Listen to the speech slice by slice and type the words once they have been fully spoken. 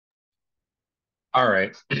All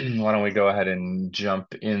right, why don't we go ahead and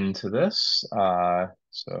jump into this?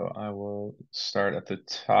 So I will start at the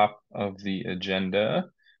top of the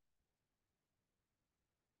agenda.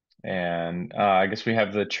 And I guess we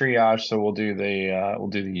have the triage, so we'll do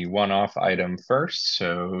the one-off item first.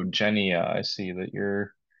 So Jenny, I see that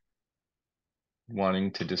you're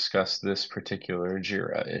wanting to discuss this particular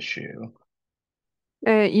Jira issue.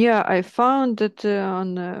 Yeah, I found that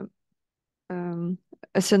on um,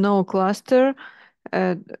 SNO cluster,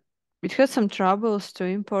 uh, it had some troubles to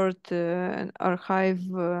import an archive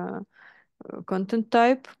content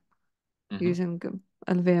type Hmm. using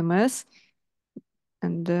LVMS.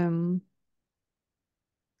 And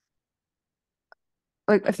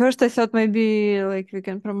like at first I thought maybe like we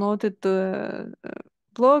can promote it to a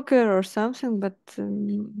blocker or something, but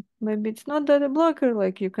maybe it's not that a blocker.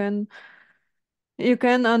 Like you can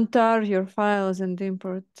untar your files and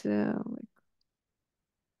import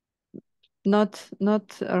not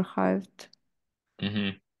archived.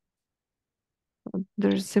 Hmm.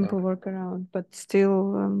 There's Oh, simple workaround, but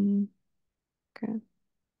still, okay.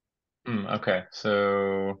 okay,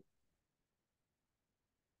 so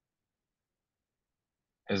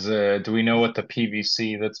do we know what the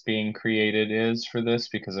PVC that's being created is for this?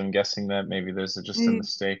 Because I'm guessing that maybe there's just a The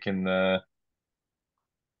mistake in the.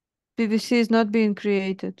 PVC is not being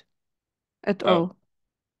created at Oh, all.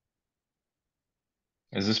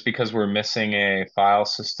 is this because we're missing a file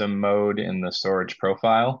system mode in the storage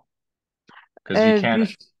profile? Because you can't.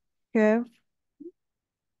 We have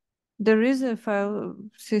there is a file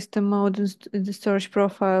system mode in the storage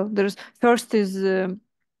profile. There's first is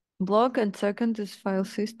block and second is file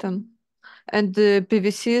system. And the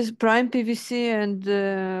PVC is prime PVC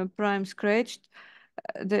and prime scratched.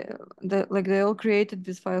 They all created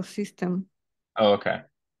this file system. Oh, okay.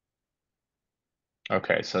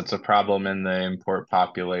 Okay, so it's a problem in the import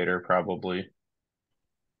populator, probably.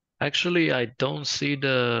 Actually, I don't see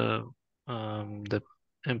the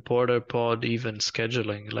importer pod even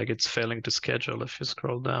scheduling. Like it's failing to schedule if you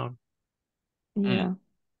scroll down. Hmm. Yeah.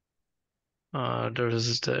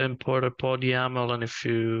 There's the importer pod YAML, and if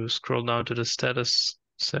you scroll down to the status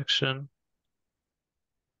section,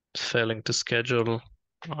 it's failing to schedule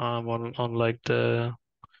on like the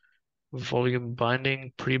volume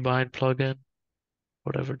binding pre-bind plugin,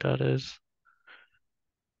 whatever that is.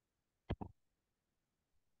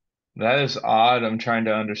 That is odd. I'm trying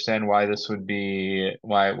to understand why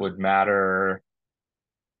it would matter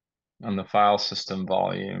on the file system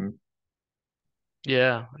volume.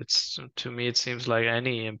 Yeah, it's to me it seems like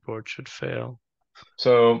any import should fail.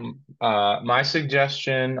 So, my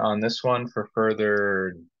suggestion on this one for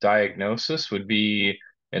further diagnosis would be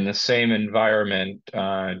in the same environment,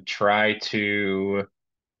 try to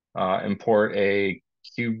import a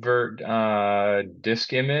KubeVirt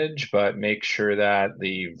disk image, but make sure that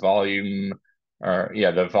the volume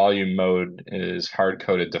mode is hard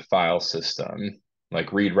coded to file system,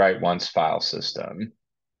 like read write once file system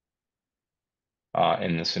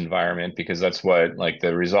in this environment, because that's what like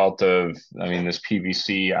the result of, I mean, this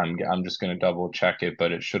PVC, I'm just going to double check it,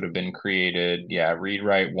 but it should have been created. Yeah, read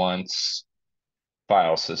write once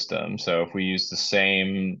file system. So if we use the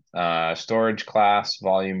same storage class,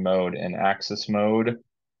 volume mode, and access mode,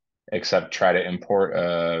 except try to import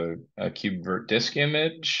a KubeVirt disk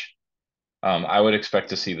image, I would expect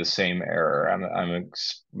to see the same error.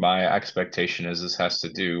 My expectation is this has to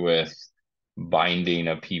do with binding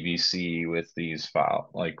a PVC with these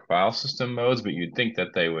file system modes, but you'd think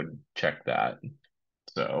that they would check that.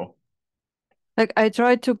 So, Like I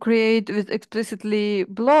tried to create with explicitly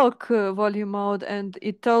block volume mode, and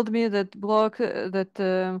it told me that block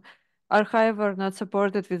that archive are not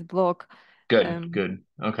supported with block. good, Um, good.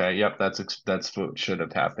 Okay, yep, that's what should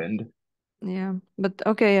have happened. yeah, but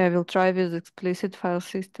okay, I will try with explicit file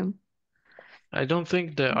system. I don't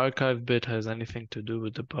think the archive bit has anything to do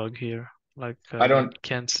with the bug here. Like I I don't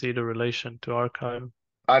can't see the relation to archive.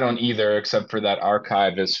 I don't either, except for that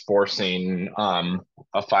archive is forcing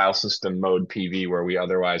a file system mode PV where we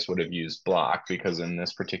otherwise would have used block, because in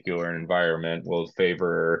this particular environment we'll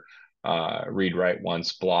favor read write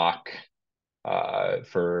once block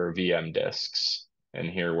for VM disks. And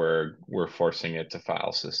here we're forcing it to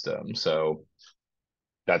file system. So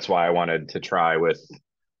that's why I wanted to try with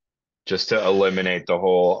just to eliminate the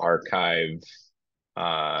whole archive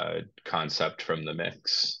concept from the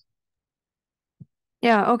mix.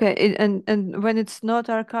 Yeah, okay. And when it's not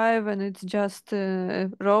archive and it's just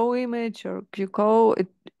a raw image or QCO,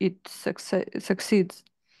 it succeeds.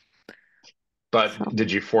 But So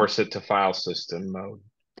did you force it to file system mode?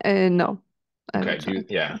 no, I will Okay, try.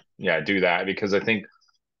 do that, because I think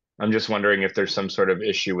I'm just wondering if there's some sort of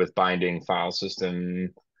issue with binding file system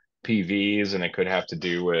PVs, and it could have to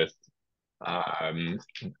do with um,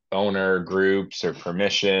 owner groups or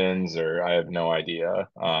permissions, or I have no idea.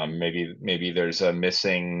 Maybe there's a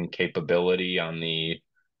missing capability uh,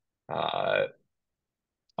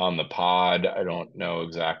 on the pod. I don't know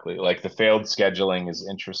exactly. Like the failed scheduling is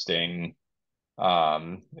interesting.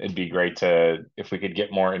 It'd be great to if we could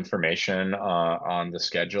get more information on the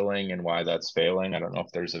scheduling and why that's failing. I don't know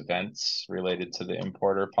if there's events related to the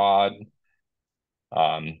importer pod.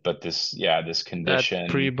 But this That condition,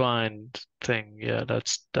 pre-bind thing, yeah,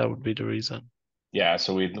 that would be the reason. yeah,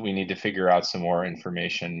 so we need to figure out some more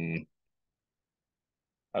information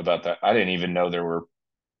about that. I didn't even know there were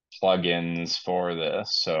plugins for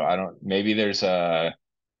this. So I don't, maybe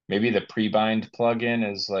the pre-bind plugin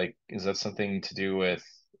is that something to do with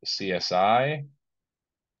CSI?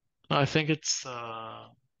 I think it's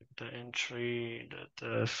the entry,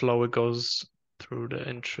 the flow it goes through the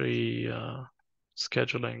entry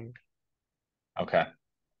scheduling, Okay.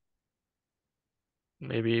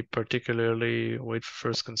 maybe particularly wait for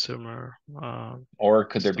first consumer Or storage.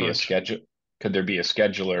 could there be a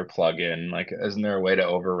scheduler plugin? Like, isn't there a way to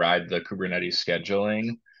override the Kubernetes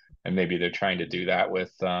scheduling? And maybe they're trying to do that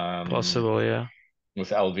Possible, yeah. with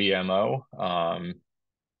LVMO.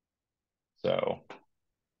 So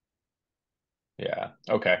yeah.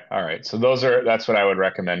 Okay. All right. So that's what I would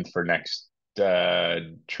recommend for next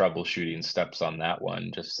troubleshooting steps on that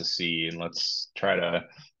one, just to see, and let's try to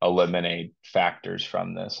eliminate factors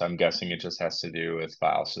from this. I'm guessing it just has to do with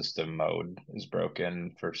file system mode is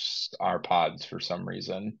broken for our pods for some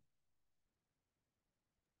reason.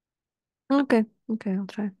 Okay, okay, I'll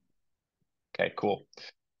try. Okay, cool.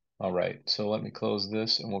 All right. So let me close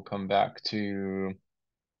this and we'll come back to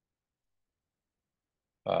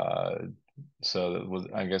uh so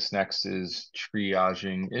I guess next is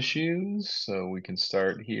triaging issues. So we can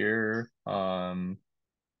start here.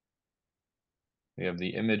 We have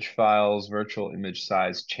the image files, virtual image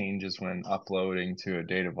size changes when uploading to a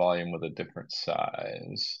data volume with a different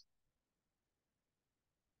size.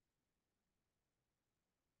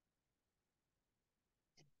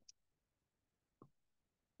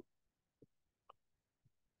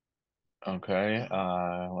 Okay,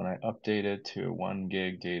 when I update it to a 1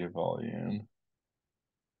 gig data volume.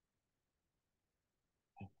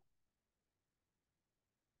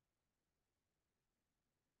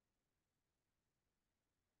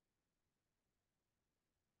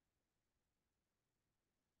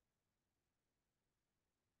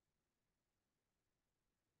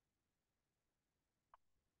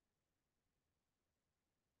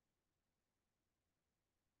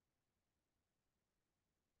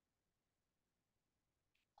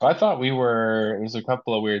 I thought there's a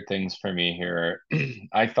couple of weird things for me here.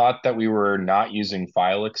 I thought that we were not using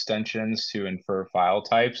file extensions to infer file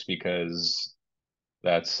types because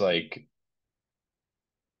that's like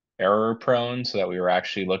error prone, so that we were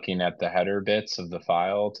actually looking at the header bits of the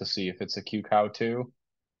file to see if it's a QCOW2.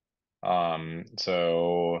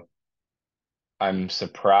 So I'm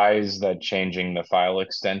surprised that changing the file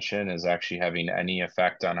extension is actually having any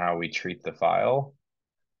effect on how we treat the file.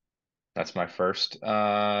 That's my first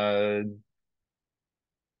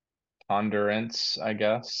ponderance, I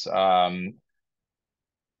guess. And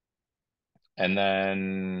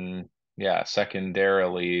then yeah,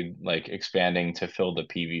 secondarily, like expanding to fill the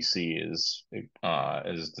PVC is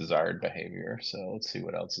desired behavior. So let's see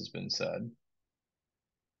what else has been said.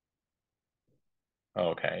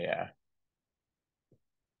 Okay, yeah.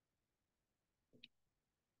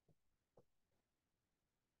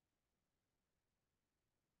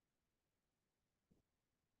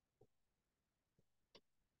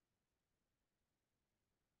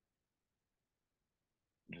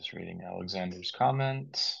 Just reading Alexander's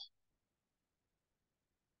comment.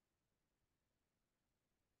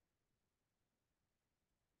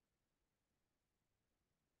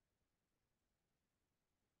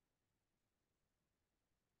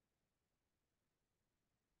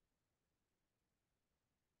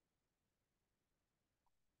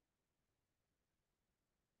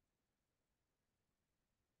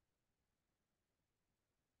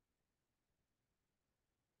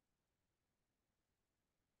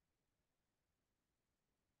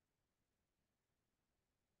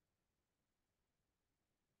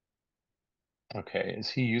 Okay, is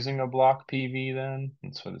he using a block PV then?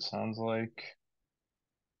 That's what it sounds like.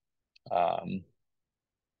 Um,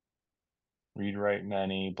 read write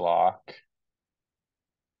many block.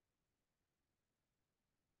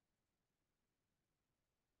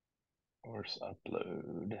 Force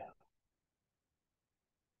upload.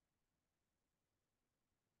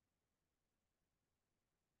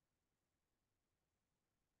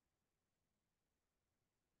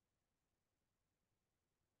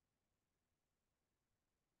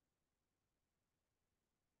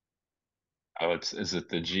 Oh, is it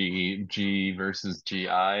the G versus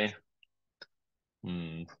GI?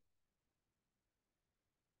 Hmm.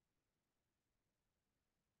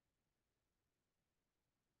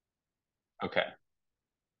 Okay.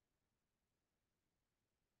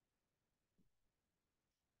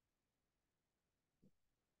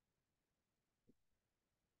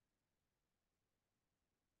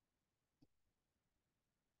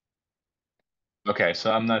 Okay,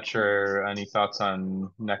 so I'm not sure any thoughts on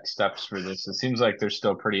next steps for this. It seems like they're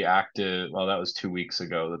still pretty active. Well, that was 2 weeks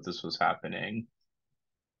ago that this was happening.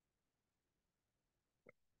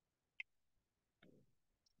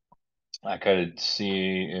 I could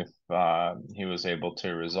see if he was able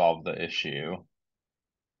to resolve the issue.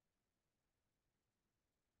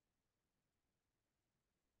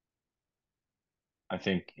 I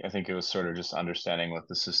think it was sort of just understanding what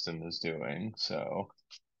the system is doing. So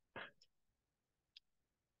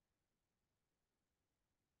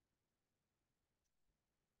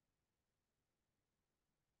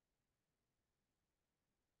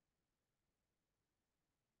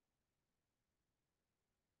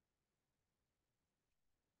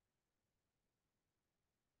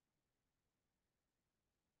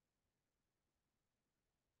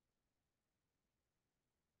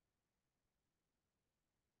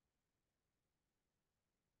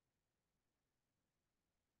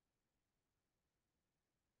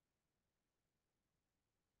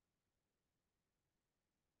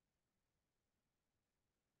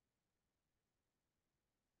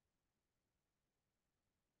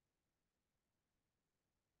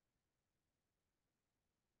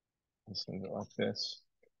let's leave it like this.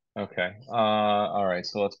 Okay. All right.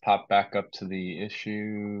 So let's pop back up to the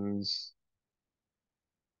issues.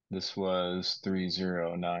 This was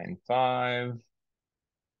 3095.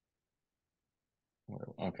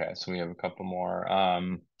 Okay, so we have a couple more.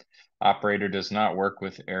 Operator does not work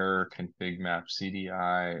with error config map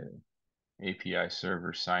CDI API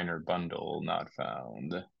server signer bundle not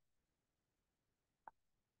found.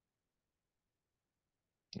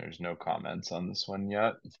 There's no comments on this one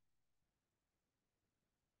yet.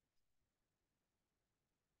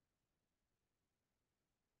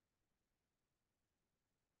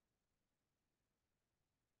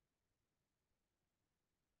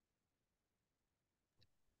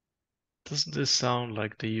 Doesn't this sound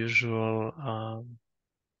like the usual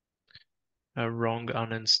a wrong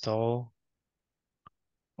uninstall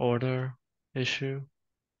order issue?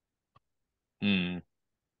 Hmm.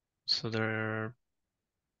 So there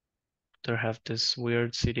have this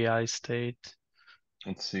weird CDI state.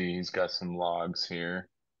 Let's see. He's got some logs here.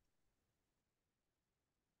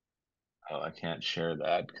 Oh, I can't share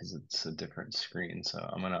that because it's a different screen. So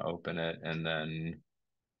I'm gonna open it and then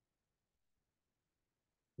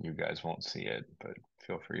you guys won't see it, but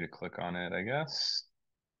feel free to click on it, I guess.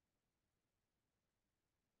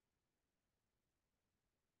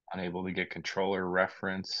 Unable to get controller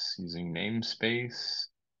reference using namespace.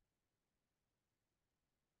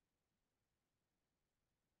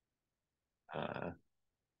 Uh,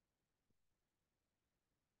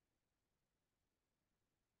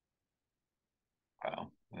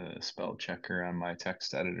 wow, the spell checker on my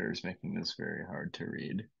text editor is making this very hard to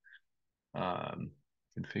read. Um,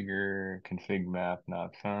 config map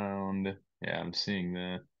not found. Yeah, I'm seeing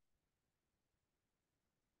the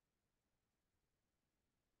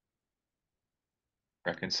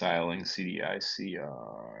reconciling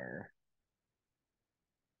CDI-CR.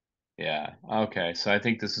 Yeah, okay. So I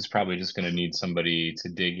think this is probably just going to need somebody to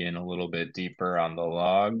dig in a little bit deeper on the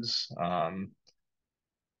logs.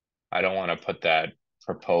 I don't want to put that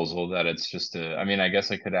proposal that it's just a, I mean, I guess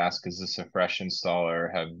I could ask, is this a fresh install or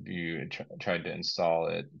have you tried to install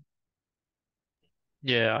it?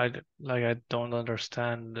 Yeah, I don't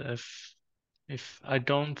understand if I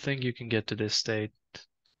don't think you can get to this state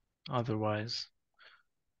otherwise.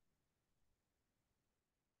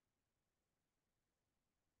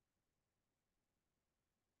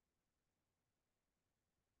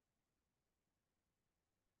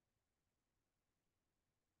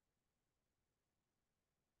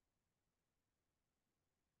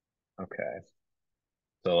 Okay.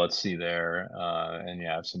 So let's see there. And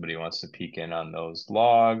yeah, if somebody wants to peek in on those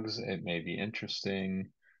logs, it may be interesting.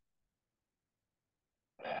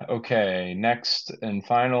 Okay, next and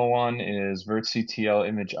final one is virtctl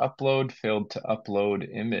image upload failed to upload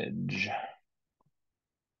image.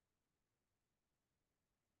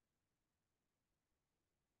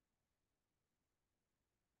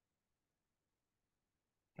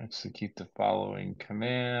 Execute the following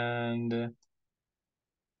command.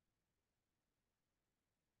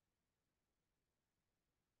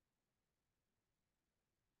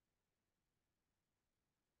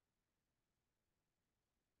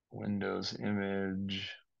 Windows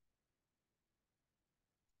image.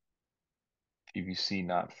 PVC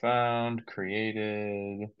not found,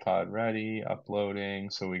 created, pod ready,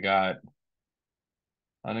 uploading. So we got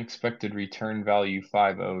unexpected return value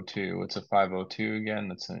 502. What's a 502 again?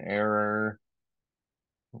 That's an error.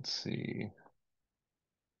 Let's see.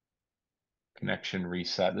 Connection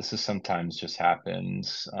reset. This is sometimes just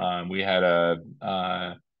happens. We had a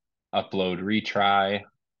upload retry.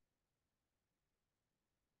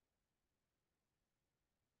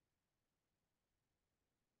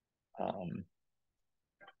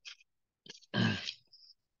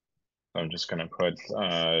 I'm just gonna put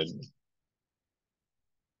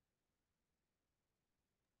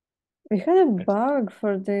We had a bug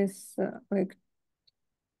for this, like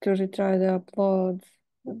to retry the uploads,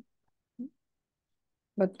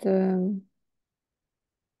 but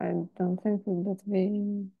I don't think that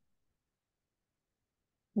we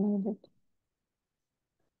made it.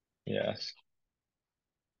 yes.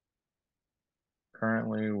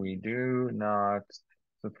 Currently, we do not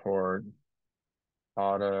support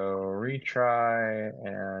auto retry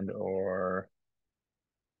and or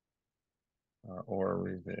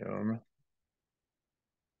resume.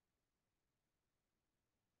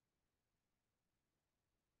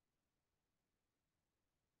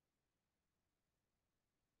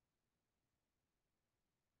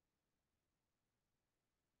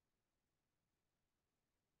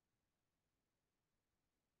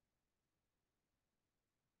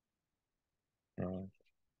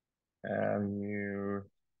 Have you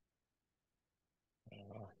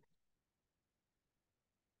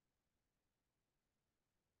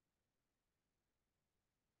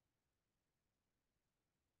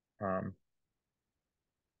um,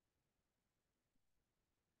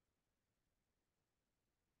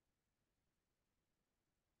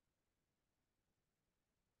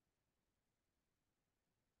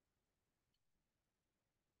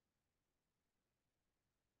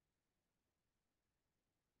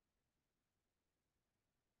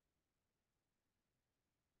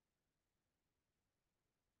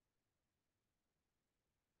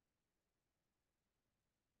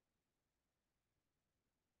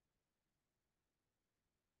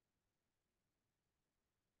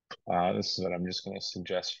 this is what I'm just going to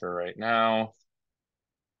suggest for right now.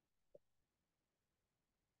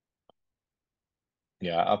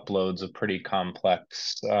 Yeah, upload's a pretty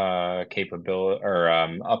complex capability,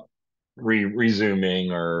 or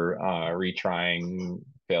resuming or retrying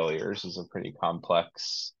failures is a pretty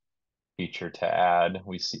complex feature to add.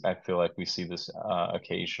 I feel like we see this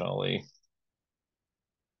occasionally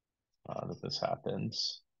that this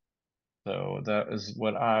happens. So that is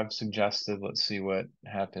what I've suggested. Let's see what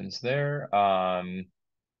happens there.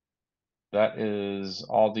 That is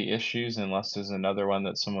all the issues, unless there's another one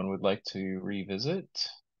that someone would like to revisit.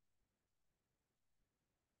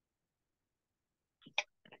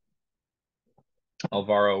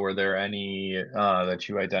 Alvaro, were there any that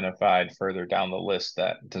you identified further down the list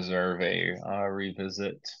that deserve a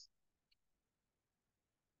revisit?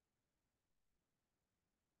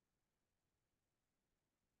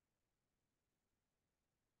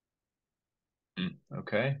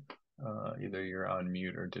 Okay. Either you're on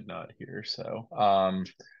mute or did not hear. So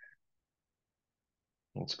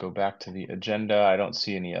let's go back to the agenda. I don't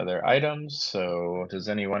see any other items. So does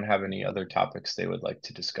anyone have any other topics they would like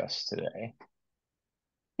to discuss today?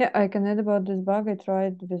 Yeah, I can add about this bug. I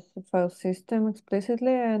tried with the file system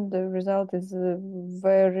explicitly, and the result is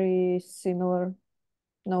very similar.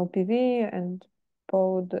 No PV and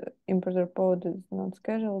importer pod is not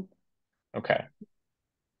scheduled. Okay.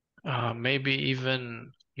 Maybe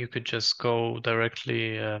even you could just go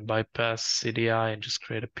directly bypass CDI and just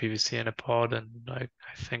create a PVC and a pod, and I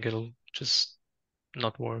think it'll just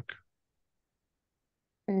not work.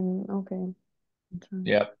 Okay.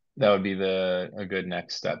 Yep. That would be a good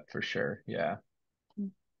next step for sure. Yeah.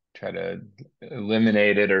 Try to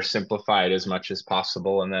eliminate it or simplify it as much as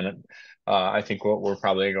possible. And then I think what we're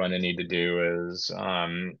probably going to need to do is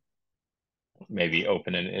maybe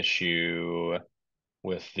open an issue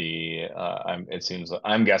with it seems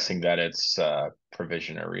I'm guessing that it's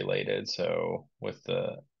provisioner related. So with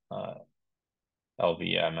the uh,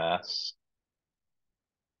 LVMS,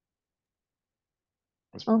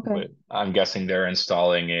 Okay. I'm guessing they're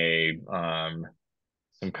installing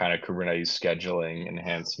some kind of Kubernetes scheduling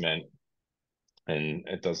enhancement, and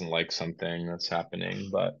it doesn't like something that's happening,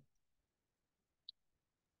 but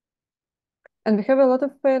And we have a lot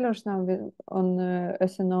of failures now on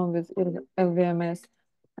SNO with LVMS,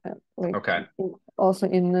 like okay. also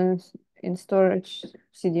in storage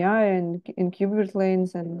CDI and in qubit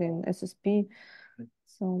lanes and in SSP.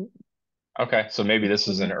 So Okay, so maybe this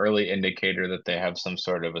is an Mhm. early indicator that they have some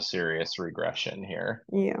sort of a serious regression here.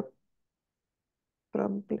 Yeah,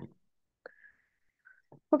 probably.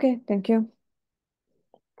 Okay, thank you.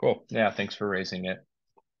 Cool. Yeah, thanks for raising it.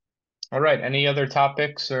 All right, any other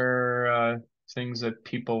topics or things that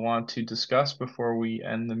people want to discuss before we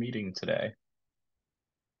end the meeting today?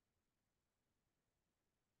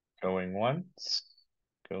 Going once,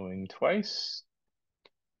 going twice.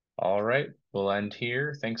 All right, we'll end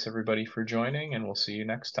here. Thanks everybody for joining, and we'll see you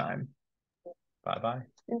next time. Bye-bye.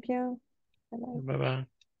 Thank you. Bye-bye. Bye bye.